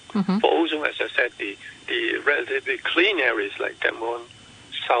ozone. Mm-hmm. For ozone, as I said, the relatively clean areas like Tamworth,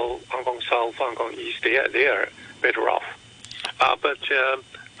 South, Hong Kong South, Hong Kong East, they are better off. But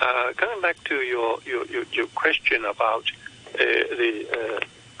coming back to your question about the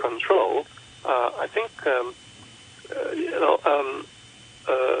control, I think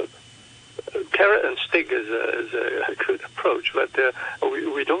carrot and stick is a good approach, but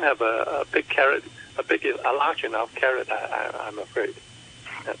we don't have a big carrot. A large enough carrot, I'm afraid.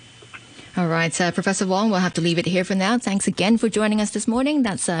 Yeah. All right, Professor Wong, we'll have to leave it here for now. Thanks again for joining us this morning.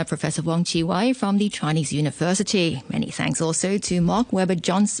 That's Professor Wong Chi-wai from the Chinese University. Many thanks also to Mark Webb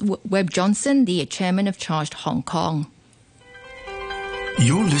Johnson, the chairman of Charged Hong Kong.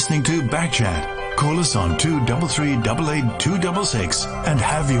 You're listening to Backchat. Call us on 233 88 266 and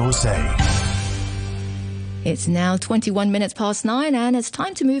have your say. It's now 21 minutes past 9 and it's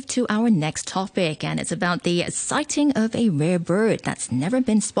time to move to our next topic, and it's about the sighting of a rare bird that's never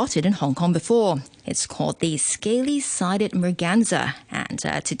been spotted in Hong Kong before. It's called the scaly-sided merganser, and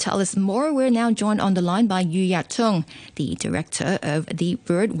to tell us more, we're now joined on the line by Yu Yat-tung, the director of the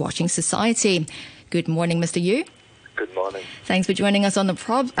Bird Watching Society. Good morning, Mr. Yu. Good morning. Thanks for joining us on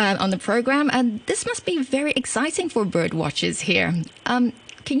the program. And this must be very exciting for bird watchers here.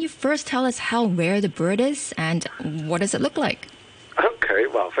 Can you first tell us how rare the bird is and what does it look like? Okay,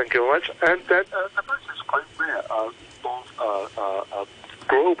 well, thank you very much. And the bird is quite rare, both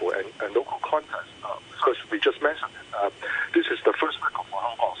global and local context. First, we just mentioned it. This is the first record for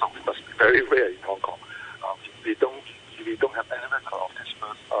Hong Kong, so it must be very rare in Hong Kong. We don't have any record of this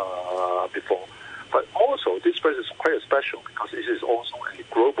bird before. But also, this bird is quite special because it is also a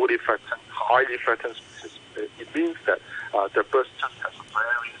globally threatened, highly threatened species. It means that the bird just has a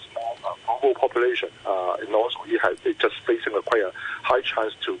very small global population, and also it just facing quite a high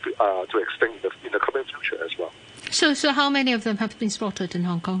chance to extinct in the coming future as well. So how many of them have been spotted in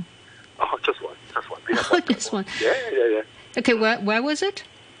Hong Kong? Oh, just one. We have just one. Yeah. Okay, where was it?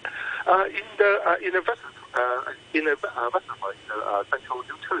 In a reservoir in the Central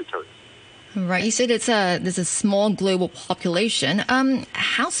New Territories. Right, you said there's a small global population.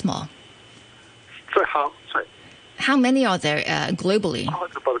 How small? Sorry. How many are there globally?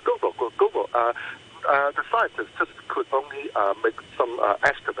 It's about global. The scientists just could only make some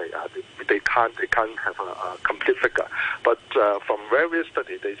estimate. They can't have a complete figure. But from various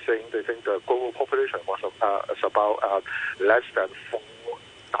studies, they think the global population was about less than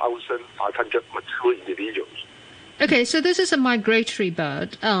 4,500 mature individuals. Okay, so this is a migratory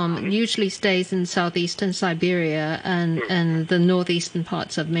bird. Usually stays in southeastern Siberia and the northeastern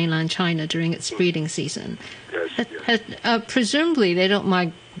parts of mainland China during its breeding season. Yes. Presumably, they don't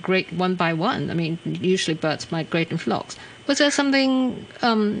migrate one by one. I mean, usually birds migrate in flocks. Was there something?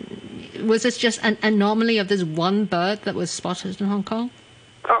 Was this just an anomaly of this one bird that was spotted in Hong Kong?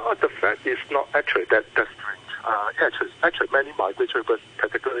 The fact is not actually that strange. Actually, many migratory birds,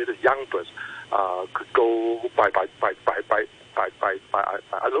 particularly the young birds, could go by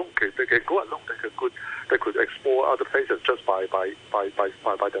alone. They can go alone. They could explore other places just by one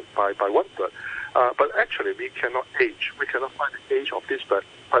bird. But actually, we cannot age. We cannot find the age of this bird.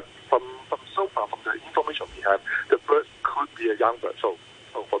 But from so far, from the information we have, the bird could be a young bird. So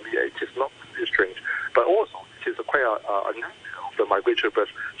for me, it is not really strange. But also, it is quite a nature of the migratory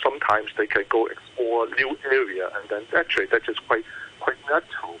birds. Sometimes they can go explore new area, and then actually that is quite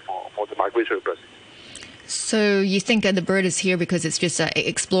natural for the migratory birds. So you think the bird is here because it's just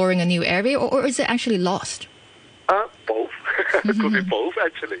exploring a new area, or is it actually lost? Both. It could be both,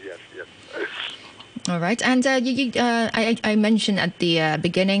 actually, yes. All right. And I mentioned at the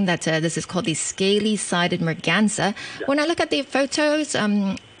beginning that this is called the scaly-sided merganser. Yeah. When I look at the photos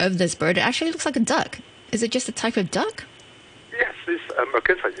of this bird, it actually looks like a duck. Is it just a type of duck? Yes, this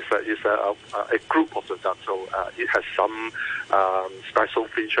merganser is a group of the duck, so it has some special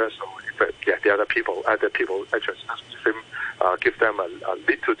features. So the other people actually give them a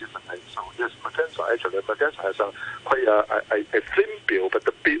little different name. So yes, merganser has quite a thin bill, but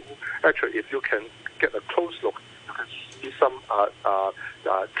the bill actually, if you can get a close look, you can see some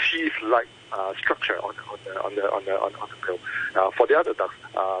teeth-like structure on the bill. For the other ducks,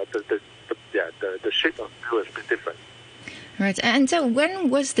 the shape of the bill is a bit different. Right, and when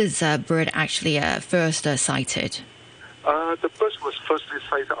was this bird actually first sighted? The bird was firstly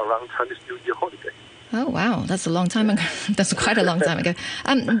sighted around Chinese New Year holiday. Oh wow, that's a long time ago. That's quite a long time ago.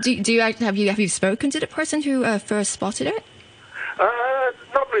 Have you spoken to the person who first spotted it?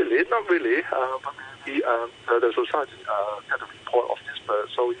 Not really. But the society got a report of this bird.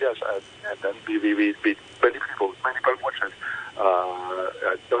 So yes, and then we many bird watchers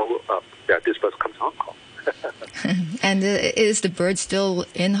know this bird comes to Hong Kong. And is the bird still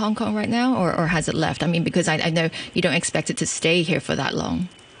in Hong Kong right now, or has it left? I mean, because I know you don't expect it to stay here for that long.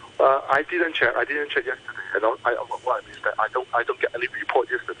 I didn't check yesterday, and what I mean is that I don't get any report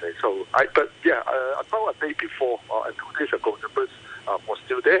yesterday. So about a day before and 2 days ago, the birds was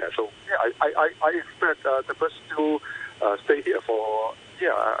still there. So I expect the birds still stay here for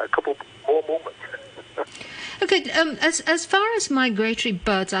a couple more moments. Okay, as far as migratory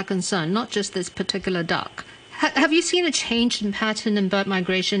birds are concerned, not just this particular duck, have you seen a change in pattern in bird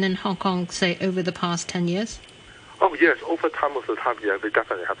migration in Hong Kong, say, over the past 10 years? Oh, yes. Over time, we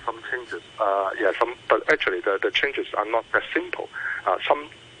definitely have some changes. But actually, the changes are not that simple.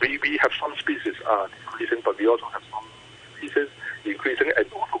 We have some species decreasing, but we also have some species increasing,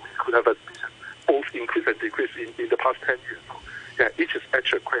 and also we could have a species both increase and decrease in the past 10 years. So, each is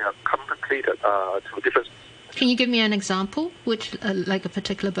actually quite complicated to different species. Can you give me an example, which like a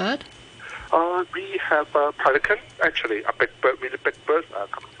particular bird? We have pelican, actually, a big bird, really big birds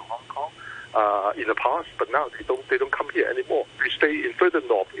coming to Hong Kong in the past, but now they don't come here anymore. They stay in further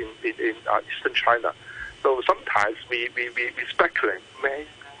north in eastern China. So sometimes we speculate maybe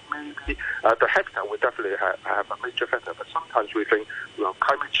The habitat will definitely have a major factor, but sometimes we think,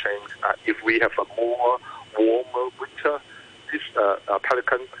 climate change, if we have a more warmer winter, this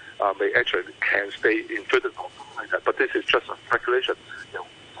pelican may actually can stay in further north, something like that. But this is just a speculation.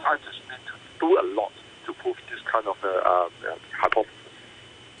 Scientists need to do a lot to prove this kind of hypothesis.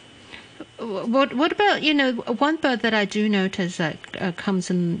 What about, one bird that I do notice that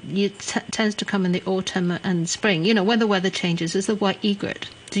tends to come in the autumn and spring, when the weather changes, is the white egret.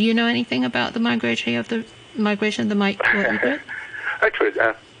 Do you know anything about the migration of the white egret? Actually,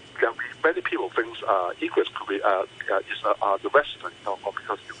 many people think egrets could be the western,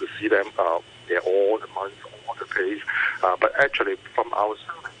 because you could see them all the month, all the days. But actually, from our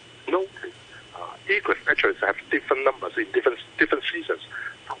survey, notice egrets actually have different numbers in different seasons.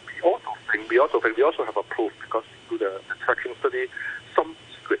 So we also have a proof, because we do the tracking study. Some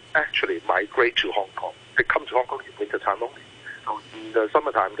egrets actually migrate to Hong Kong. They come to Hong Kong in winter time only. So in the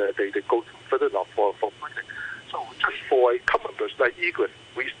summertime, they go to further north for breeding. So just for a common bird like egret,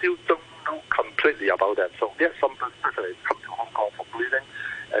 we still don't know completely about them. So yes, some birds actually come to Hong Kong for breeding,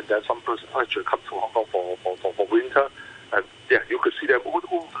 and then some birds actually come to Hong Kong for winter. And yeah, you could see them all the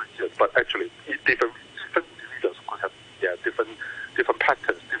years, but actually different individuals could have different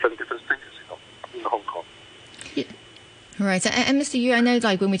patterns, different stages in Hong Kong. Yeah. Right. And Mr. Yu, I know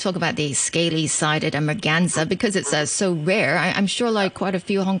when we talk about the scaly-sided merganser, because it's so rare, I'm sure quite a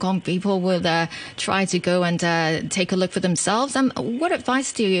few Hong Kong people will try to go and take a look for themselves. What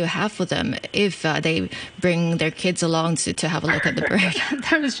advice do you have for them if they bring their kids along to have a look at the bird?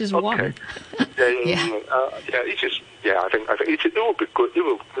 There was just one. I think it will be good.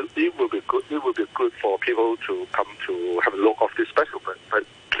 It will be good for people to come to have a look of this special bird. But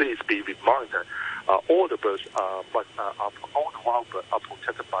please be reminded, all the birds all the wild birds are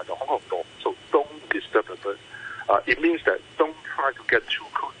protected by the Hong Kong law. So don't disturb the birds. It means that don't try to get too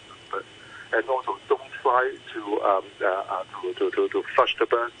close to the birds, and also don't try to flush the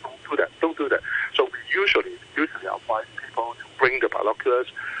birds. Don't do that. So we usually advise people to bring the binoculars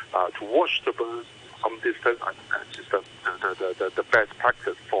to watch the birds some distance, and it's the best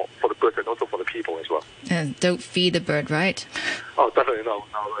practice for the birds and also for the people as well. And don't feed the bird, right? Oh, definitely no.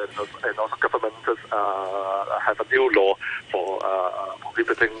 And also government have a new law for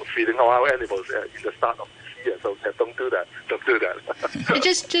prohibiting feeding our animals in the start of this year. So don't do that. Don't do that.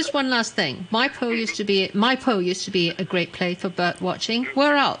 Just one last thing. My Po used to be a great place for bird watching.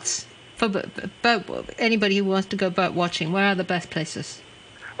 Where else? For anybody who wants to go bird watching, where are the best places?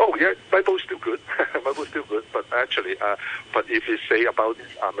 Oh yeah, Maple's still good. But actually, but if you say about this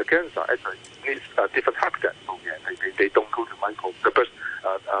merganser, actually needs a different habitat. So yeah, they don't go to Maple. The bird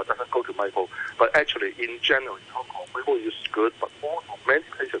doesn't go to Maple. But actually, in general, in Hong Kong, Maple is good, but also many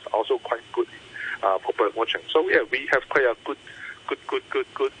places are also quite good for bird watching. So yeah, we have quite a good place.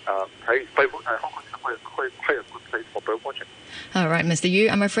 Hong Kong is quite a good place for bird watching. All right, Mr. Yu,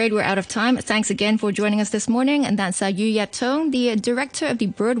 I'm afraid we're out of time. Thanks again for joining us this morning. And that's Yu Yap-tong, the Director of the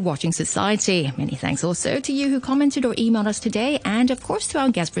Bird Watching Society. Many thanks also to you who commented or emailed us today. And, of course, to our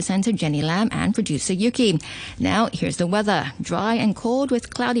guest presenter, Jenny Lam, and producer, Yuki. Now, here's the weather. Dry and cold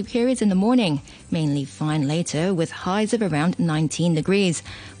with cloudy periods in the morning. Mainly fine later with highs of around 19 degrees.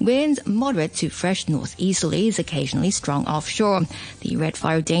 Winds moderate to fresh northeasterlies, occasionally strong offshore. The red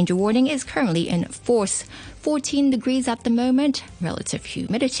fire danger warning is currently in force. 14 degrees at the moment, relative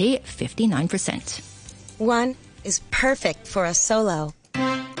humidity 59%. One is perfect for a solo.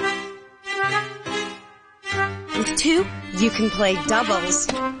 With two, you can play doubles.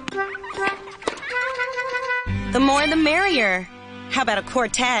 The more the merrier. How about a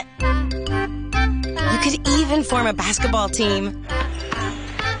quartet? You could even form a basketball team.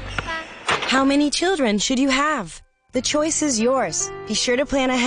 How many children should you have? The choice is yours. Be sure to plan ahead.